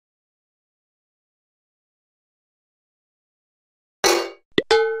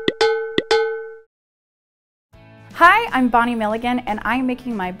Hi, I'm Bonnie Milligan, and I'm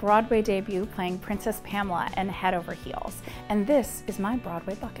making my Broadway debut playing Princess Pamela in Head Over Heels. And this is my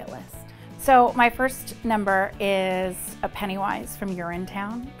Broadway bucket list. So my first number is a Pennywise from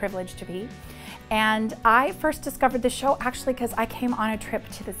Urinetown, Privileged to Be. And I first discovered the show actually because I came on a trip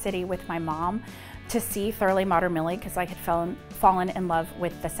to the city with my mom to see Thoroughly Modern Millie because I had fallen in love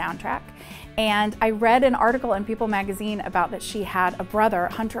with the soundtrack. And I read an article in People magazine about that she had a brother,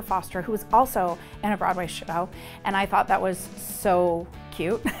 Hunter Foster, who was also in a Broadway show. And I thought that was so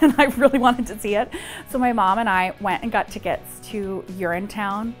cute and I really wanted to see it. So my mom and I went and got tickets to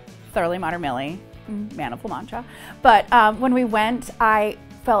Urinetown, Thoroughly Modern Millie, Man of La Mancha. But when we went, I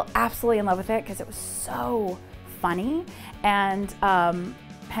fell absolutely in love with it because it was so funny. And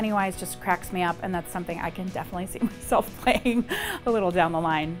Pennywise just cracks me up, and that's something I can definitely see myself playing a little down the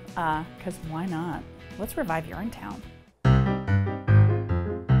line, because why not? Let's revive Urinetown.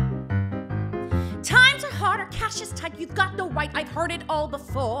 Times are harder, cash is tight, you've got no right, I've heard it all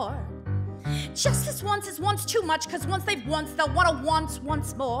before. Justice once is once too much, cause once they've once, they'll wanna once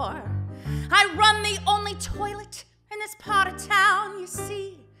more. I run the only toilet in this part of town, you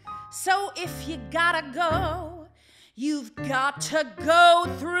see. So if you gotta go, you've got to go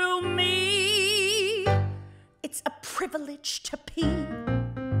through me. It's a privilege to pee.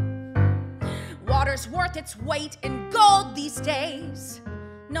 Water's worth its weight in gold these days.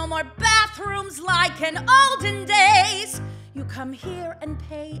 No more bathrooms like in olden days. You come here and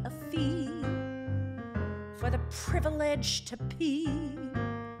pay a fee for the privilege to pee.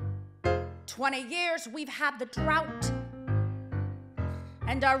 20 years we've had the drought,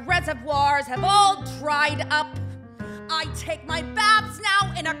 and our reservoirs have all dried up. I take my baths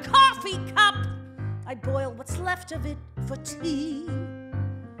now in a coffee cup. I boil what's left of it for tea.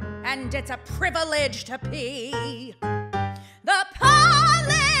 And it's a privilege to pee. The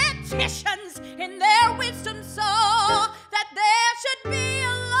politicians in their wisdom saw that there should be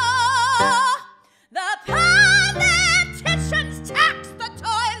a law. The politicians taxed the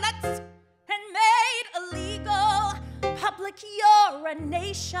toilets and made illegal public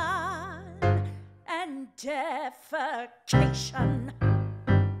urination and defecation.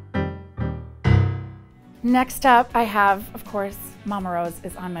 Next up, I have, of course, Mama Rose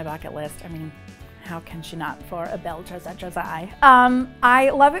is on my bucket list. I mean, how can she not for a belle Trezettra's eye? I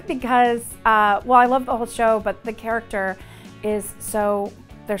love it because, well, I love the whole show, but the character is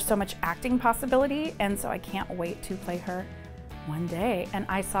there's so much acting possibility, and so I can't wait to play her one day. And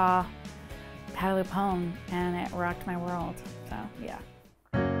I saw Patti LuPone, and it rocked my world, so yeah.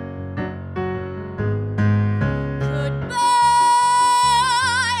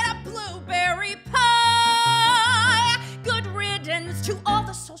 To all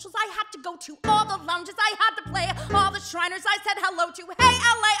the socials I had to go to, all the lounges I had to play, all the Shriners I said hello to. Hey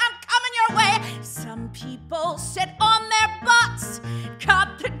LA, I'm coming your way. Some people sit on their butts,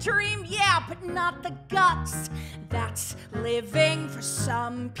 got the dream, yeah, but not the guts. That's living for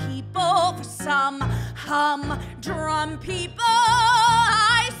some people, for some humdrum people,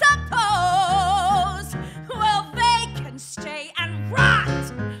 I suppose. Well, they can stay and rot.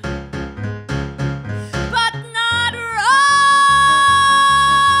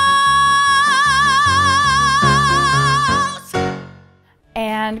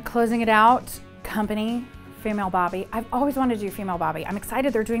 And closing it out, Company, Female Bobby. I've always wanted to do Female Bobby. I'm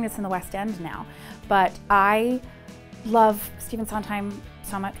excited they're doing this in the West End now, but I love Stephen Sondheim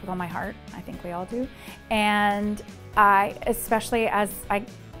so much with all my heart. I think we all do. And especially as I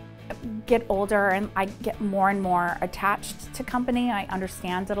get older and I get more and more attached to Company, I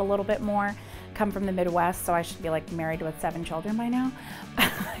understand it a little bit more. Come from the Midwest, so I should be like married with 7 children by now.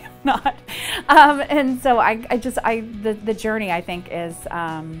 I'm not. And so the journey I think is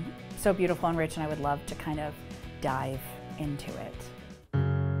so beautiful and rich, and I would love to kind of dive into it.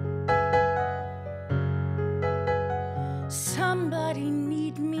 Somebody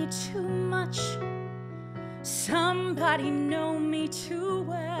need me too much. Somebody know me too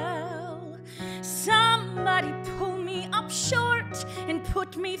well. Somebody pull me up short and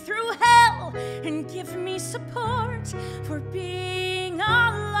put me through hell and give me support for being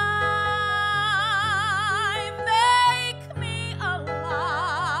alive. Make me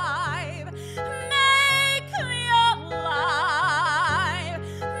alive. Make me alive.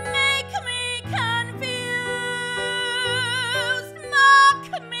 Make me confused. Mock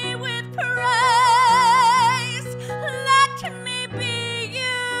me with praise. Let me be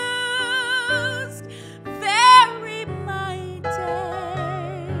used. Vary my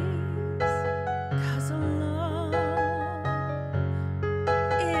days, 'cause alone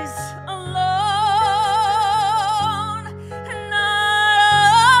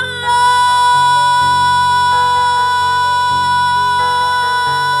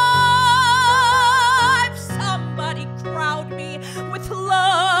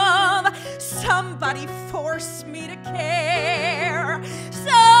Somebody force me to care.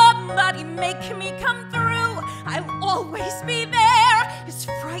 Somebody make me come through. I'll always be